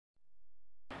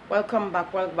Welcome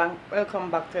back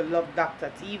to Love Doctor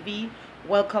TV.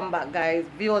 Welcome back, guys,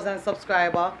 viewers and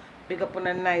subscriber. Big up on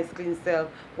a nice clean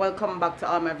self. Welcome back to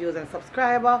all my viewers and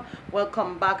subscriber.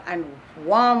 Welcome back and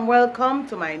warm welcome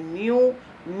to my new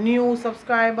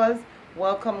subscribers.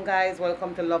 Welcome, guys.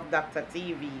 Welcome to Love Doctor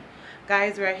TV.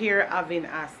 Guys, we're here having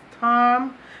a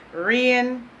storm,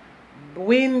 rain,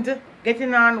 wind,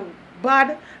 getting on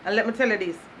bad. And let me tell you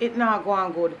this, it not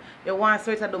going good. You want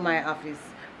so to do my office.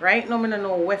 Right now, I don't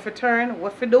know where to turn,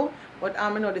 what to do, but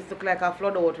I know this look like a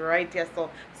flood out right here.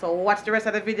 So watch the rest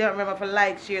of the video. Remember to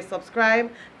like, share,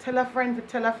 subscribe. Tell a friend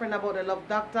about the Love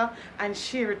Doctor and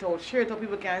share it out. Share it out,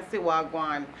 people can see what going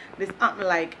on. This happen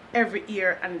like every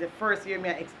year, and the first year me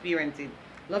I experience it.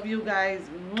 Love you guys.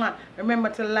 Mwah.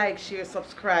 Remember to like, share,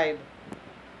 subscribe.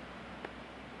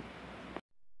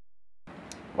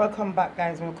 Welcome back,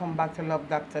 guys. Welcome back to Love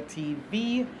Doctor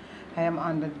TV. I am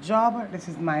on the job. This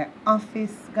is my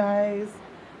office, guys.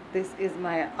 This is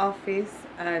my office,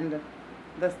 and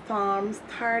the storm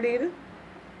started,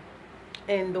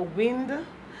 and the wind,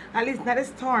 at least not a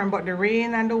storm, but the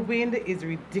rain and the wind is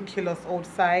ridiculous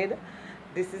outside.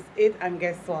 This is it, and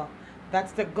guess what?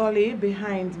 That's the gully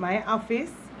behind my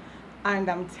office, and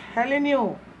I'm telling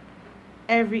you,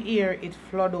 every year it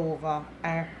flood over.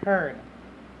 I heard.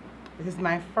 This is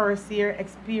my first year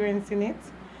experiencing it.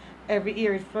 Every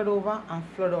year it flood over and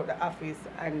flood out the office,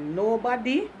 and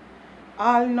nobody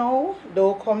all know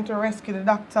don't come to rescue the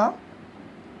doctor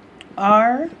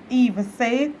or even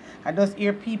say it. I just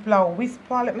hear people are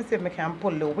whisper. Let me see if I can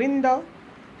pull the window.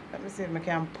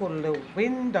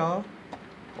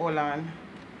 Hold on.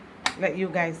 Let you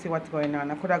guys see what's going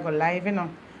on. I could have go live, you know.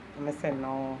 Let me say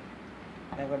no.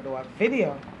 I'm gonna do a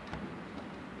video.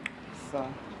 So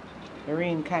the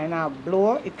rain kind of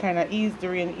blow. It kind of eased. The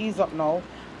rain ease up now.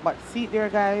 But see there,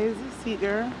 guys, see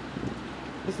there,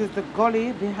 this is the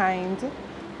gully behind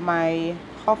my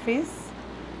office,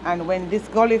 and when this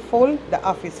gully full, the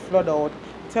office flood out.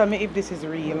 Tell me if this is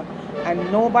real.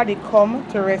 And nobody come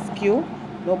to rescue,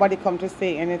 nobody come to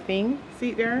say anything.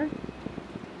 See there,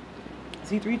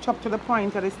 see it reach up to the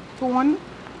point of the stone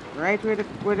right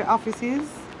where the office is.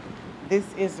 This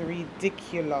is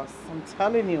ridiculous, I'm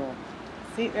telling you.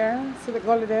 See there, see the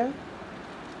gully there,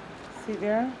 see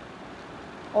there.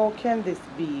 How can this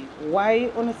be? Why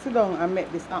wanna sit down and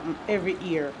make this happen every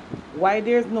year? Why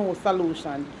there's no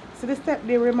solution? See the step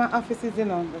there where my office is, you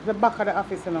know, the back of the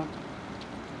office, you know.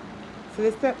 See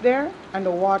the step there, and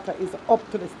the water is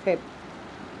up to the step.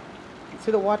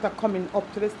 See the water coming up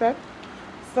to the step?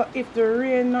 So if the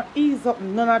rain not ease up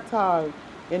none at all,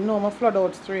 you know, I flood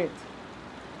out straight.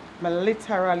 I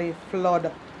literally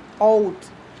flood out.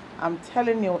 I'm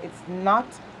telling you, it's not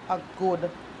a good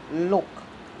look.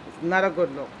 Not a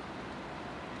good look.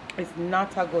 It's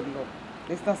not a good look.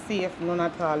 It's not safe, none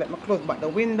at all. Let me close back the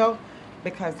window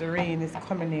because the rain is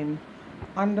coming in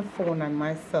on the phone and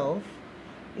myself.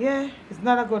 Yeah, it's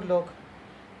not a good look.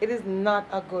 It is not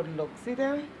a good look. See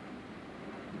there?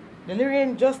 The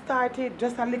rain just started,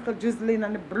 just a little drizzling,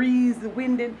 and the breeze, the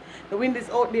wind is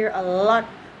out there a lot.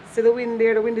 See the wind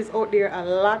there? The wind is out there a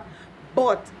lot.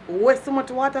 But where so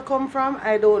much water come from,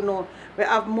 I don't know. We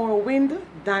have more wind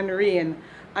than rain.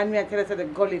 And me I tell you that the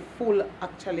gully full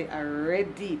actually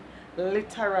already.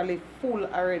 Literally full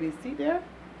already. See there?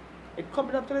 It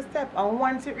coming up to the step. And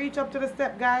once it reach up to the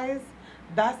step, guys,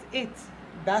 that's it.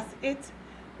 That's it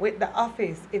with the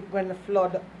office. It's going to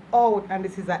flood out. And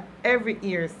this is a every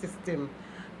year system.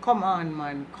 Come on,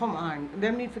 man. Come on.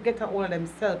 They need to get all of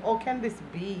themselves. How can this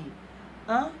be?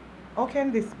 Huh? How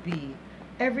can this be?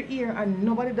 Every year and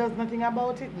nobody does nothing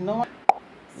about it. No.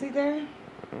 See there?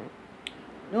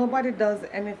 Nobody does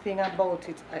anything about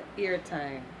it at air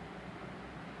time.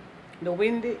 The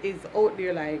wind is out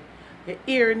there like you're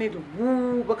hearing it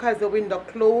woo because the window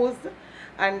closed,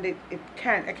 and I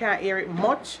can't hear it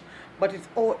much, but it's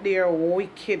out there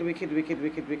wicked.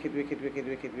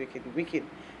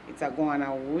 It's a going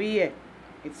away.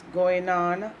 It's going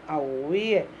on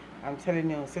away. I'm telling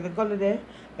you. See the gully there?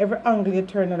 Every angle you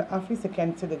turn to the office, you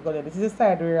can see the gully. This is the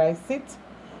side where I sit.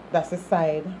 That's the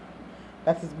side.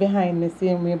 That is behind me,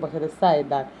 same way, but to the side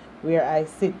that where I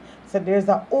sit. So there's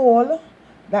a hole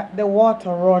that the water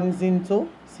runs into.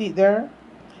 See there?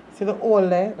 See the hole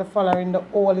there? The following the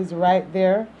hole is right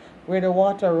there where the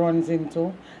water runs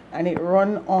into. And it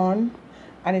run on,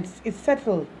 and it's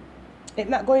settled. It's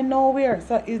not going nowhere.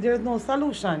 So there's no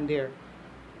solution there.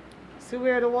 See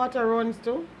where the water runs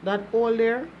to? That hole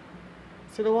there?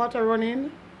 See the water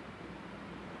running?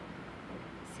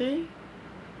 See?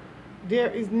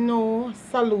 There is no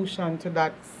solution to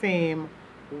that same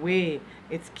way.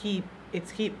 It's keep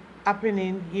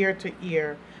happening year to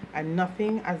year, and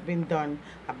nothing has been done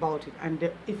about it.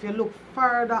 And if you look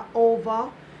further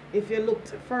over,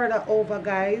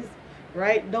 guys,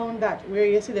 right down that where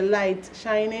you see the light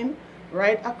shining,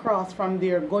 right across from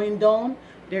there going down,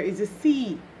 there is a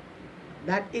sea.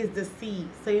 That is the sea.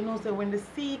 So you know, so when the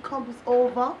sea comes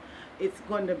over, it's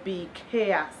going to be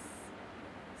chaos.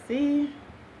 See,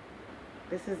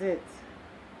 this is it.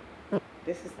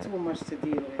 This is too much to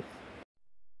deal with.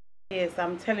 Yes,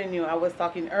 I'm telling you, I was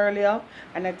talking earlier,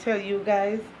 and I tell you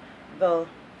guys, the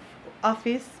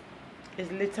office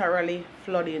is literally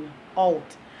flooding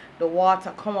out. The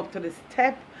water come up to the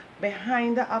step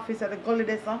behind the office at the gully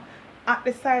there, so at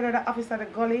the side of the office at the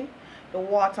gully, the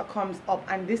water comes up,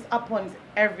 and this happens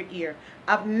every year.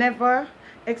 I've never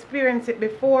experienced it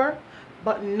before,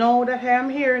 but now that I am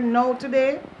here now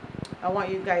today, I want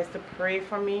you guys to pray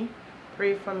for me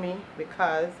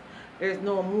because there's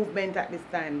no movement at this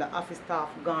time. The office staff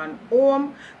gone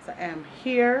home, so I am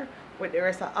here with the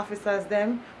rest of the officers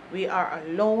them. We are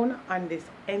alone on this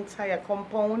entire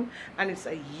compound, and it's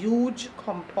a huge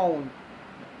compound.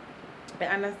 You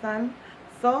understand?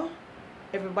 So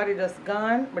everybody just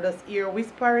gone, but just hear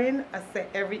whispering. I say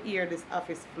every year this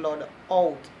office flood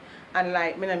out. And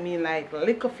like, I mean like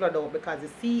liquor flood out, because the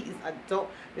sea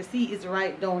is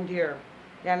right down there.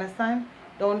 You understand?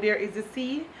 Down there is the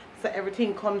sea, so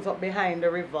everything comes up behind the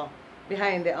river,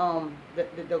 behind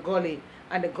the gully,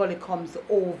 and the gully comes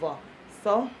over.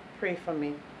 So pray for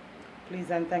me,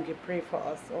 please and thank you. Pray for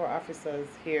us, our officers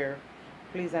here,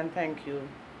 please and thank you,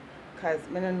 because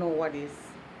I don't know what is.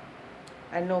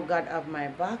 I know God have my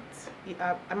back.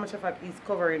 I'm not sure if He's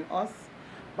covering us,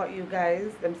 but you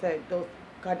guys, them said,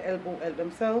 God help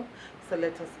themselves. So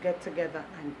let us get together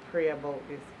and pray about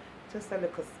this. Just a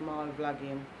little small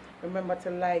vlogging. Remember to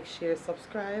like, share,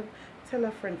 subscribe. Tell a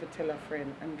friend to tell a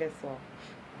friend. And guess what?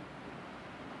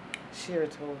 Share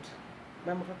it out.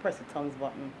 Remember to press the thumbs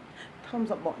button.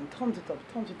 Thumbs up button. Thumbs it up.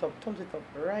 Thumbs it up. Thumbs it up.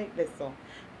 Right there, so.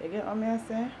 You get what I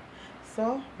say?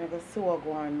 So, I'm going to see what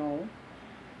going on now.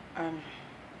 And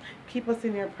keep us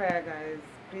in your prayer, guys.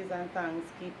 Please and thanks.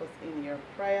 Keep us in your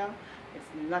prayer.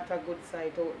 It's not a good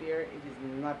sight out there. It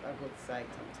is not a good sight.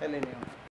 I'm telling you.